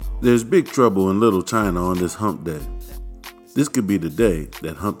There's big trouble in Little China on this hump day. This could be the day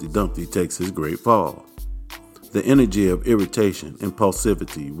that Humpty Dumpty takes his great fall. The energy of irritation,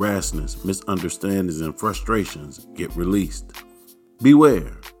 impulsivity, rashness, misunderstandings, and frustrations get released.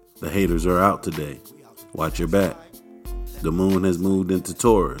 Beware, the haters are out today. Watch your back. The moon has moved into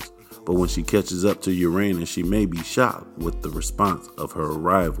Taurus, but when she catches up to Uranus, she may be shocked with the response of her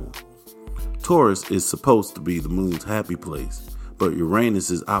arrival. Taurus is supposed to be the moon's happy place, but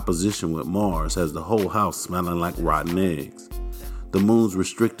Uranus's opposition with Mars has the whole house smelling like rotten eggs. The moon's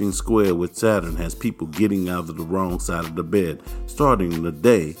restricting square with Saturn has people getting out of the wrong side of the bed, starting the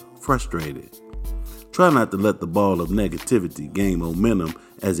day frustrated. Try not to let the ball of negativity gain momentum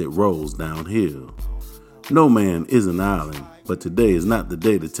as it rolls downhill. No man is an island, but today is not the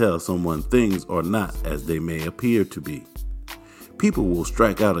day to tell someone things are not as they may appear to be. People will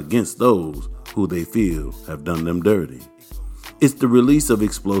strike out against those who they feel have done them dirty. It's the release of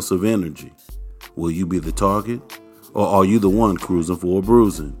explosive energy. Will you be the target, or are you the one cruising for a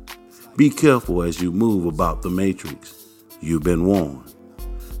bruising? Be careful as you move about the matrix. You've been warned.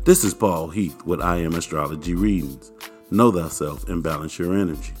 This is Paul Heath with I Am Astrology Readings. Know thyself and balance your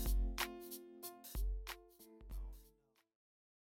energy.